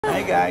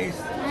guys.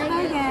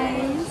 Hi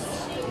guys.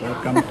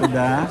 Welcome to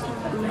the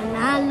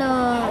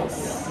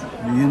Manalos.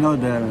 You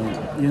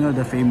know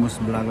the famous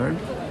blogger?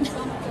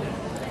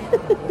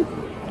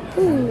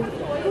 Who?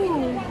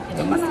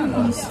 The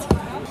Manalos.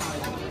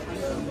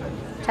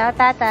 Ciao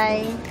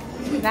Tatay.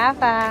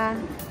 Rafa.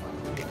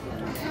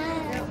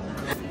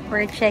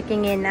 We're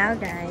checking in now,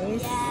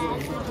 guys.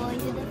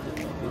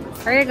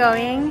 Where are you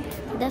going?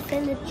 The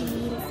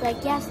Philippines,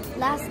 like yes,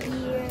 last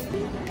year.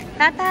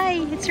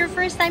 Tatay, it's your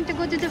first time to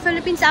go to the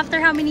Philippines after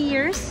how many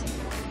years?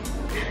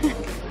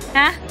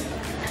 Huh?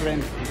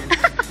 20.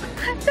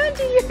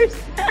 20 years.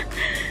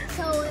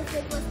 So if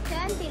it was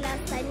 20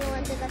 last time you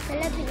went to the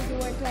Philippines, you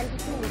were 22.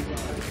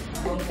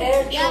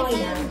 Guys,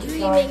 I'm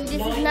dreaming.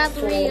 This is not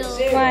real.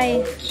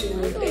 Why?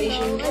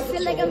 I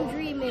feel like I'm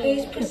dreaming.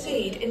 Please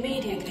proceed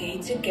immediately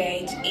to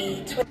gate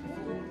E20.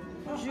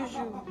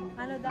 Juju.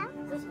 Ano daw?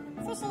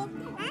 Sushi.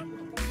 Huh?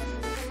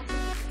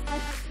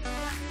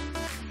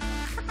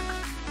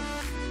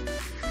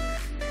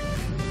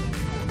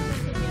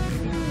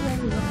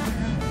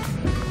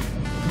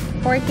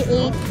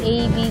 48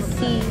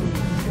 ABC.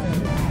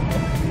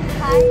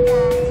 Hi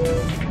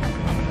guys.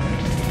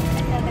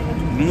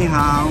 Ni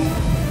hao.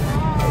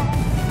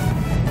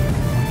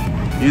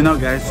 You know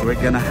guys, we're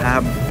gonna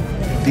have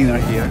dinner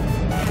here.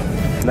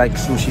 Like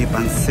sushi,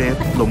 pancit,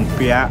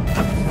 lumpia.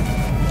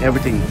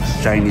 Everything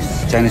Chinese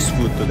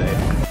food today.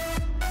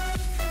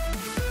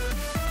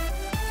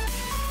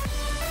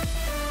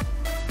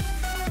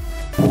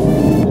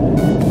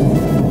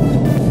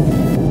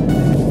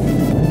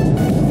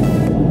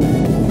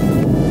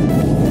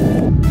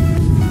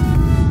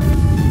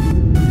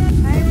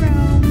 Hi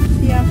Rome.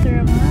 See you after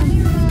a month.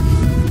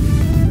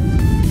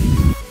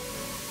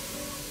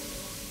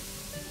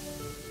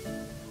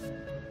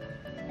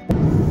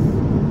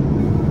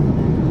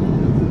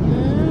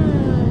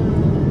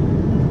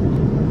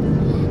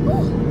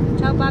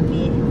 Ciao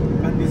papi.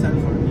 Pandesal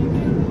for me.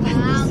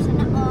 Wow,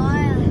 sana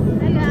all.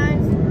 Hi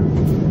guys.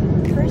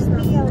 First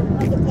meal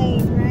on the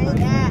plane, right?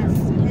 Yes.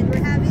 And we're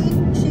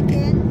having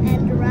chicken.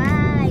 And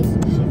rice.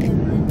 Chicken.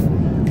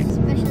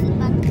 Especially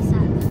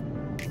pandesal.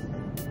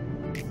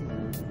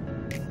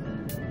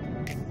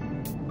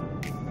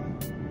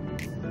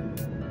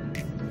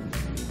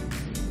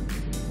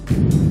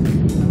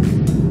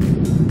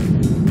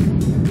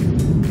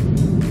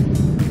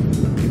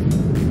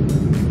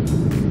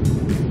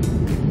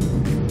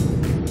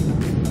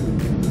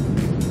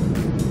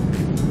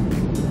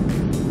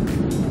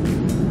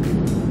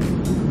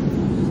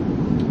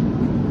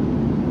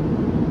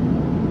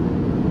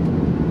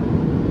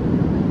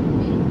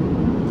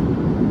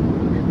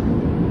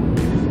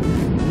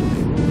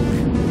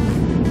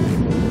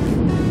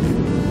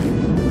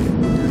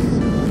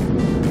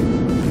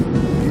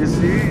 You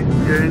see,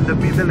 you're in the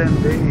middle and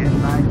day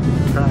and night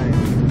time.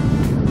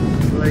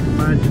 It's like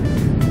magic.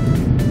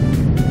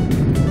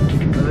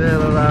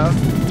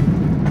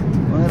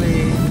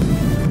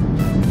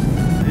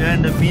 You're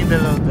in the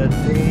middle of the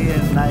day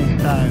and night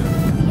time.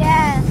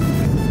 Yes.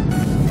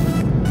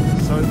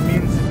 So it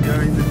means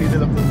you're in the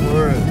middle of the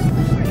world.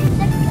 We're in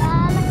the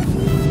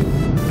galaxy.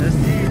 Let's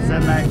see, it's a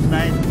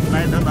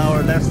night on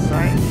our left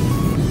side.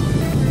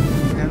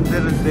 And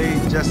then a day,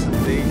 just a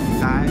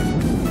daytime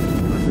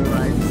on the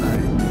right side.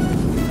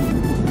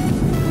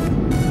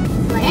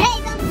 Hey,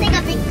 don't take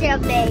a picture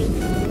of me.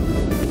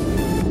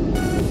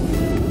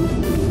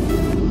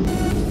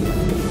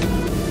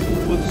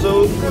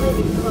 So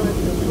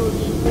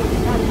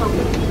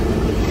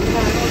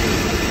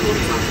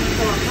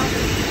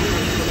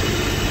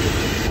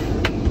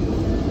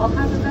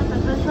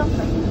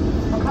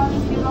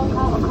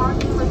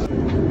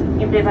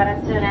In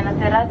preparazione a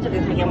atterraggio vi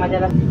preghiamo di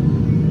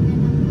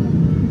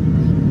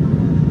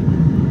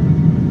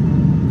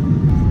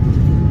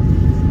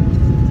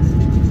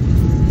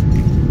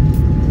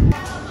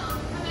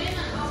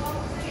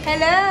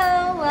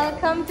Hello,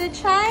 welcome to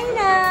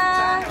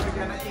China. we're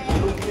gonna eat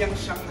lumpiang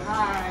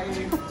Shanghai.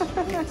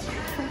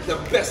 The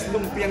best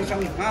lumpiang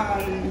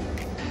Shanghai.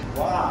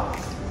 Wow.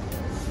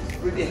 It's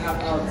pretty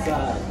hot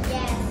outside.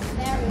 Yes,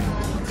 very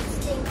hot.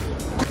 Stinky.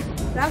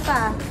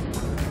 Rafa.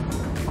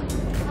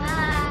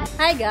 Hi.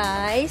 Hi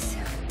guys.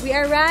 We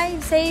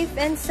arrived safe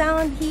and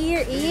sound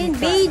here in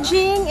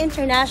Beijing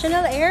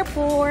International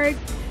Airport.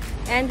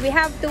 And we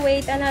have to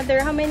wait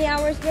another, how many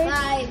hours, babe?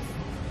 5.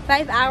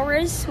 5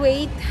 hours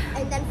wait.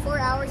 And then 4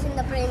 hours in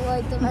the plane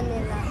going to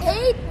Manila. I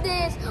hate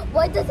this.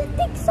 Why does it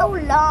take so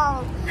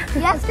long?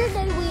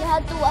 Yesterday we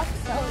had to walk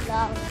so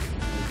long.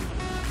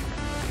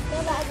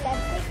 Let's take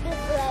this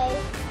way.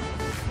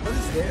 What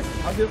is this?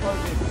 How do you call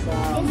this?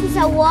 This is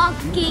a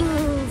walking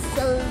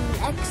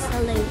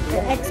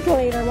escalator.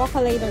 Escalator,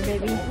 walkalator,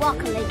 baby.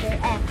 Walkalator.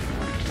 Yeah.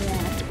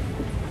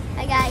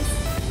 Hi guys.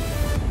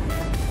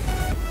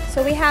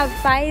 So we have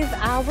 5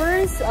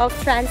 hours of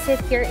transit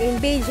here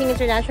in Beijing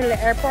International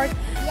Airport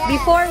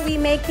before we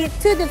make it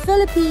to the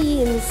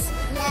Philippines.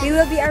 Yes. We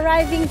will be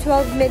arriving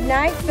 12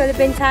 midnight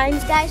Philippine time.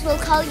 Guys, we'll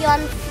call you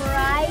on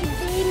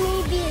Friday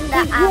maybe in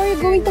the Who are you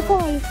going to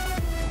call?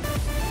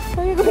 Who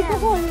are you going to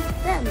call?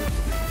 Them.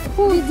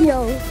 Who?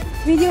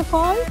 Video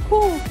call?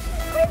 Who?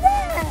 over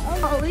there.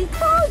 Oh, we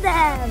called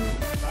them.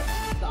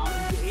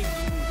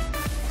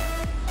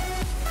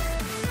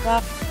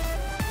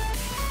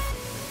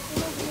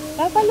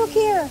 Papa, look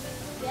here.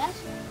 Yes.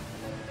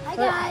 Hi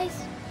guys.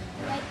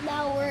 Right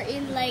now we're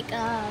in like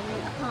a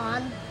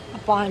pond. A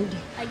pond.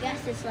 I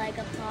guess it's like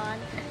a pond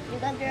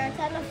because there are a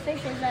ton of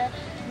fishes that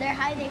they're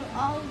hiding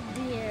all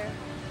there.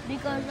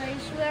 Because I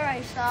swear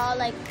I saw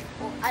like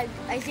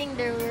I think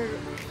there were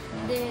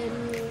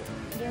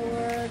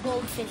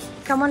goldfish.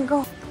 Come on,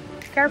 go.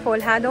 Careful,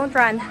 huh? Don't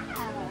run.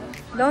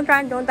 Don't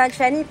run. Don't touch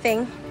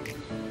anything.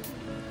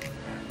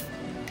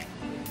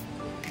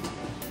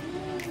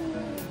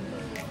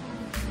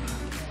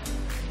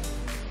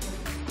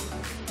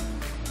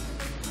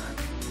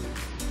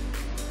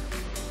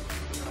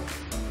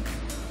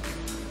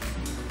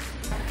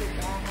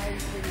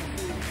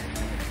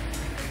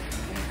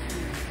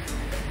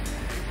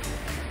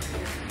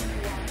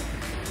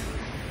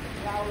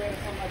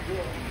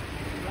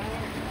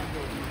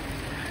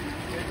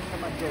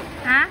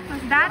 Huh?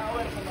 What's that?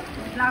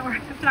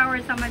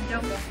 Flower sa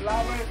madyong.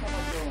 Flower sa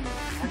madyong.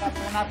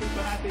 Hanapin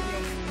pa natin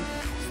yung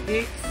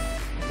sticks,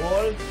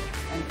 balls,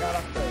 and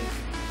characters.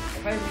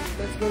 Okay,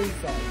 let's go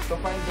inside to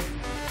find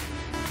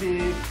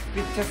the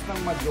pictures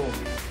ng madyong.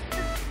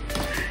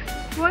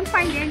 Won't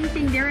find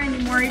anything there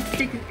anymore. It's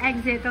the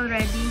exit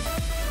already.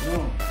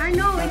 No. I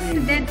know, it's the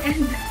dead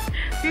end.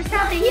 There's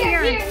nothing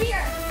here.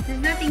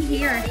 There's nothing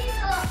here.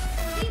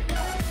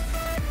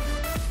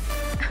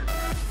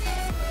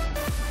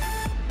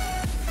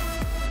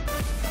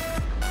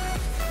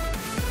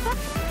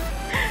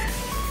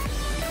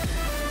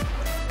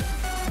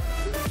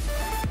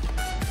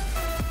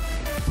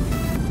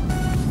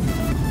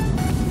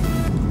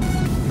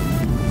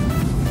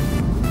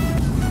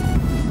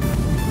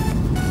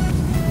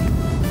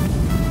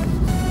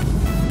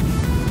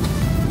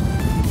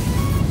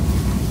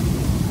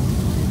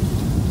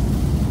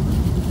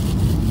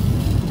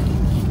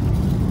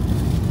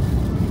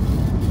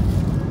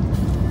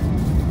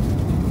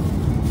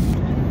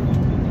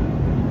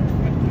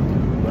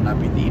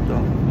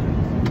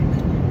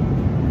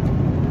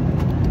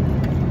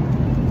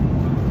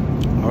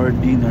 Our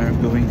dinner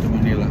going to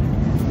Manila.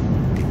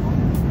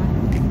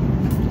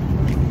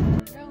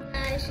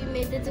 Guys, we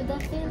made it to the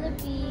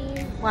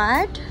Philippines.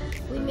 What?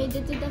 We made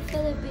it to the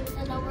Philippines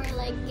and now we're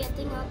like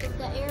getting out of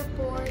the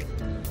airport.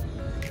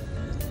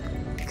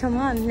 Come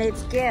on,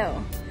 let's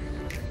go.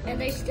 And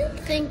I still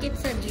think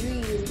it's a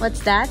dream.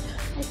 What's that?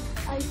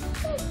 I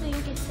still think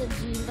it's a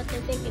dream, but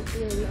I think it's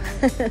really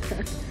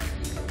real.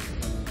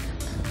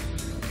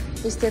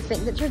 You still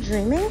think that you're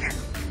dreaming?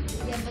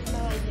 Yeah, but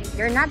now I think.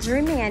 You're not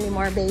dreaming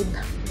anymore, babe.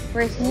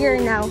 We're here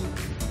now.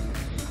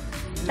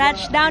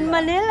 Touchdown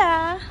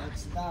Manila!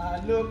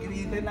 Look,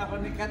 hinihintay na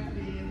ako ni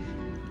Catherine.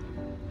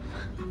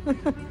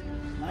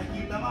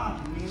 Nakikita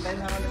mo, hinihintay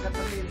na ako ni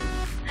Catherine.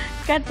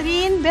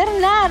 Catherine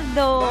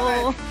Bernardo!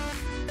 Bakit?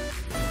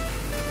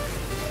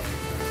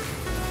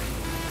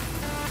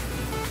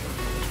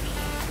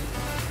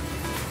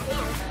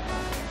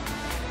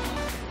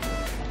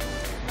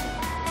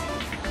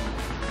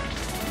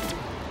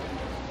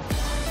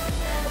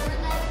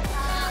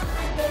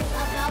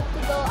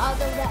 Out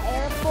of the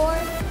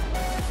airport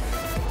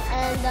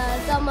and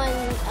someone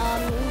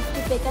needs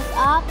to pick us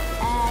up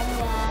and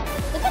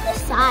look at the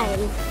sign.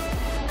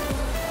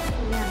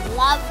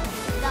 Love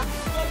the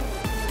Philippines.